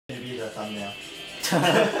thumbnail.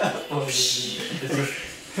 It's just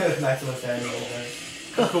Maxima standing over there.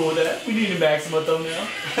 Cool with that. We need a Maxima thumbnail.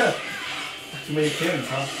 Too many Kims,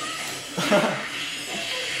 huh?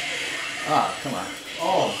 Ah, come on.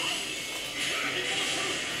 Oh.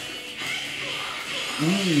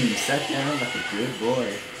 Sat down like a good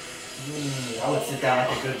boy. I would sit down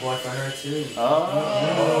like a good boy for her too. Oh.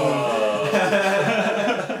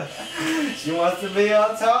 She wants to be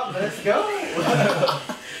on top. Let's go.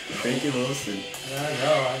 Thank you, Wilson. I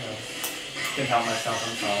know. Can't help myself.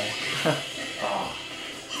 I'm sorry. Oh.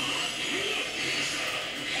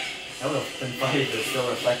 That would have been funny if it still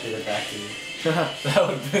reflected it back to you. That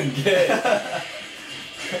would have been good.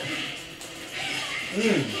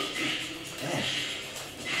 Man.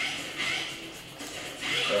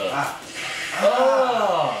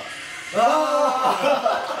 Oh.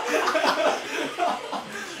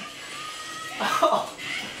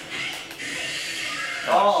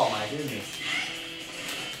 Oh my goodness.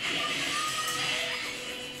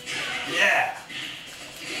 Yeah.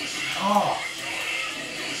 Oh.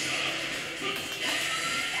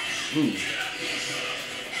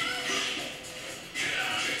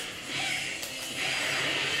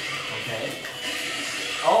 Okay.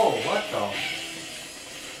 Oh, what the?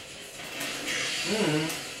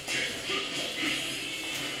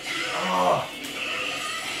 Oh.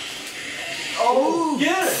 Oh,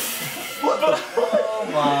 get it! What the? Oh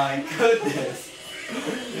my goodness.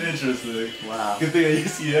 Interesting. Wow. Good thing I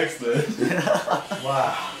used EX then.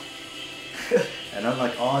 Wow. And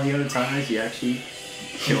unlike all the other times, you actually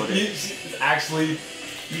killed it. You actually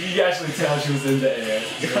tell she was in the air.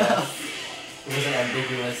 Yeah. It wasn't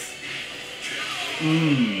ambiguous.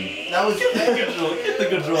 That was get the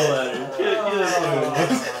control out of here.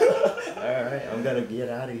 Alright, I'm gonna get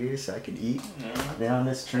out of here so I can eat. Been on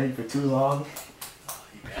this train for too long.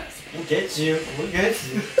 We'll get you. We'll get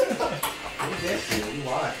you. We'll get you. You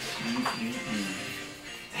watch.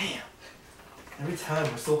 Damn. Every time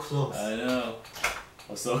we're so close. I know.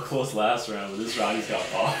 I was so close last round, but this round he's got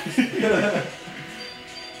off.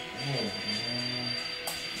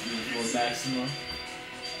 More Maxima.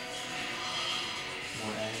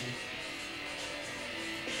 More angry.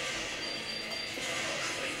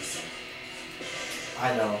 I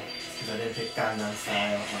know, because I didn't pick Gangnam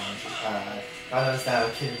Style. Gangnam Style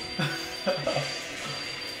Kid.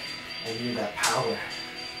 I needed that power,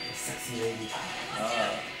 the sexy lady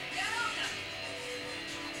power.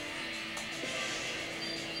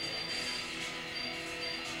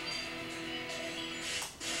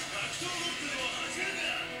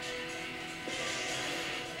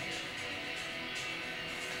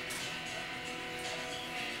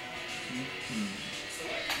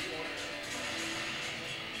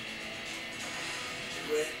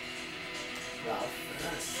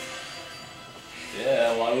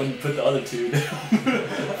 Yeah, well I wouldn't put the other two down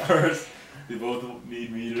first. They both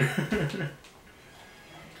need meter.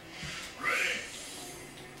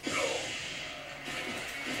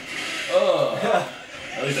 Oh,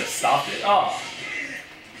 at least I stopped it. Oh.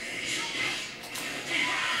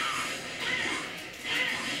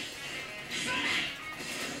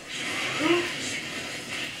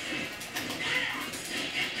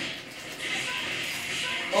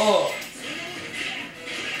 Oh.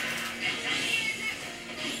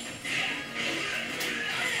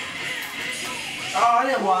 Oh, I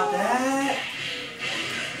didn't want that.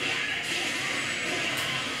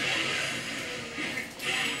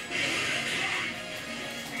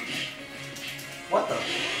 What the?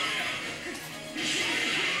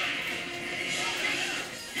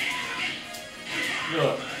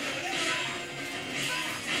 Look.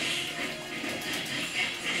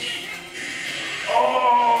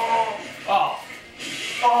 Oh! Oh.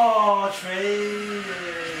 Oh, trade.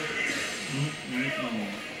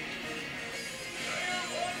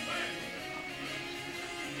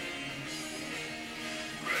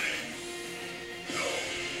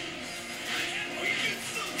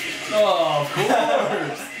 Oh, of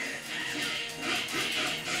course.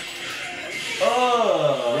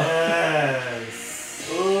 Oh. Yes.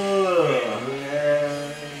 Oh.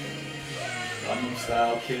 Yeah. Gangnam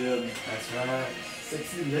Style Kid. That's right.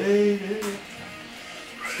 Sexy lady.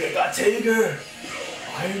 They got Tiger.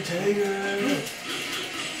 Iron Tiger.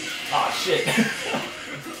 Ah, shit.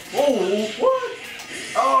 Whoa, what?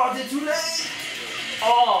 Oh, did too late.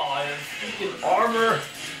 Oh, freaking armor.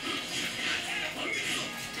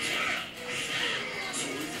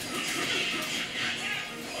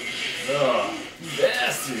 Ugh,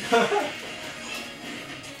 bastard.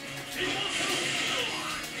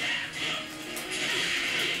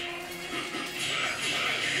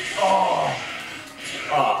 Oh.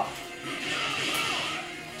 Ah.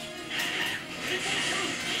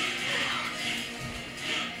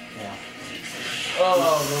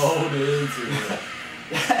 Oh, rolled into it.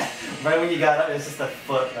 Right when you got up, it's just a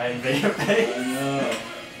foot right in your face. I know.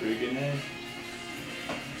 Freaking A.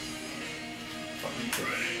 Fucking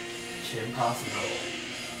Shit, impossible.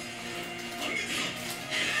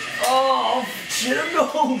 Oh, should have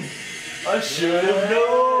known. I should have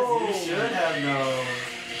known. You should have known.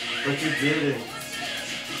 But you didn't.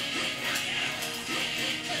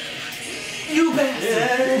 You bastard!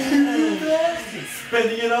 Yeah, you bastard!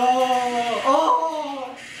 Spending it all!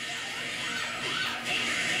 Oh!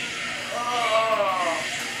 Oh!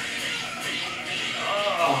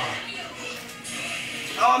 Oh!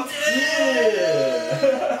 Oh,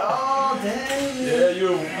 damn! Oh, damn! Yeah, you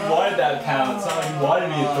wanted that pound, so you wanted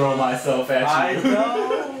me to throw myself at I you.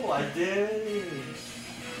 know! I did!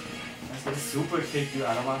 I was gonna super kick you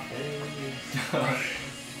out of my face.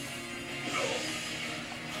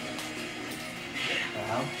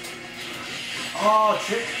 Oh,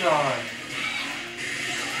 trick guard.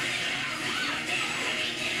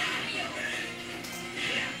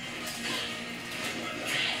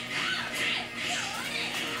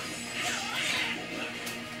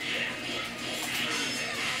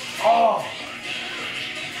 Oh.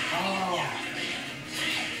 Oh.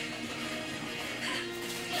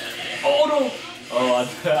 Oh no! Oh, I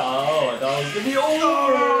thought it was gonna be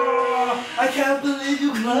over! I can't believe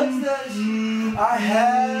you clutched that shit. I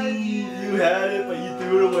had you. You had it, but you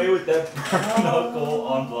threw it away with that burn knuckle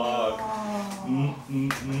on block.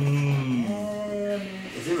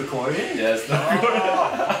 Is it recording? Yes, Oh.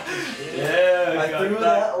 yeah, I got threw that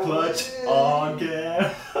that clutch away. on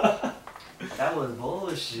cam. That was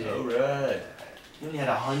bullshit. Alright. You only had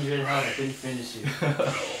 100 health. I couldn't finish you.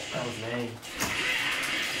 That was lame.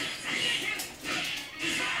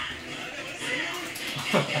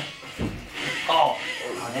 Oh,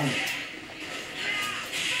 damn it.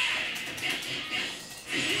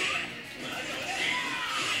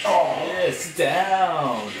 Oh, Yeah, sit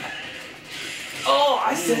down. Oh,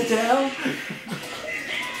 I sat down.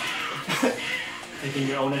 taking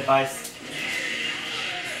your own advice.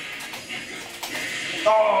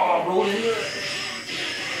 Oh, roll into it.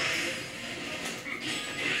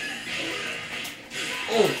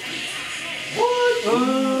 Oh. What?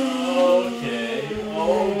 Okay.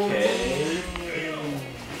 Okay.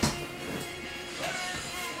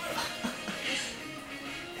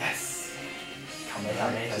 Yes.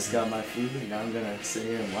 I just got my food and now I'm gonna sit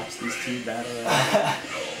here and watch these two battle it out.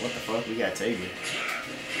 What the fuck? We got Tigger.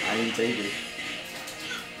 I ain't Tigger.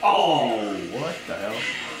 Oh, what the hell?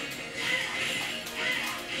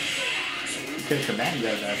 You could have command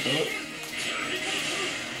grabbed that, Phillip.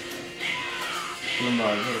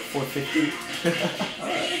 What, 450?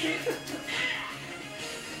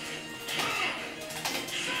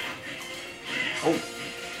 Oh.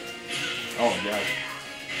 Oh, God.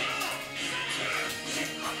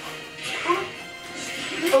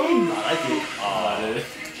 Oh, I like it.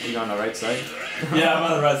 Oh, You on the right side? yeah, I'm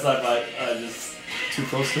on the right side, but I just. Too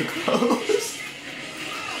close to close.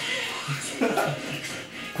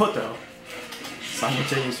 What the hell?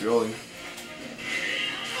 Simultaneous rolling.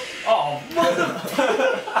 Oh, mother!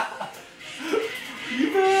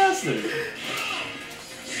 You bastard!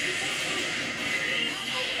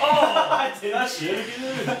 Oh, I did that shit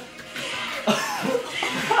again.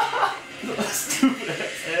 Stupid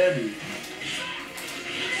ass Andy.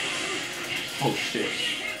 Oh shit.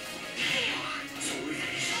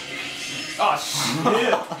 Oh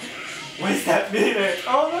shit! Waste that minute.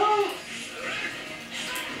 Oh no.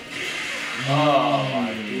 Oh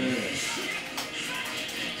my goodness.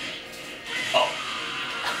 Oh.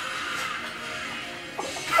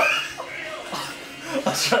 I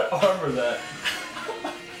was trying to armor that.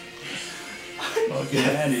 Okay,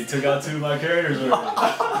 Andy took out two of my characters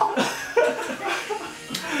already.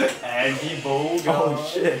 Andy Boga. Oh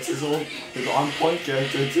shit, his on point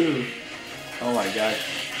character too. Oh my god.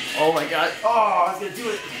 Oh my god. Oh, I was gonna do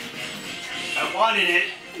it. I wanted it.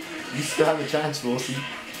 You still have a chance, Wilson.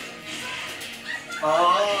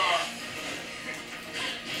 Oh.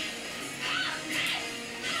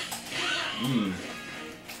 Mmm.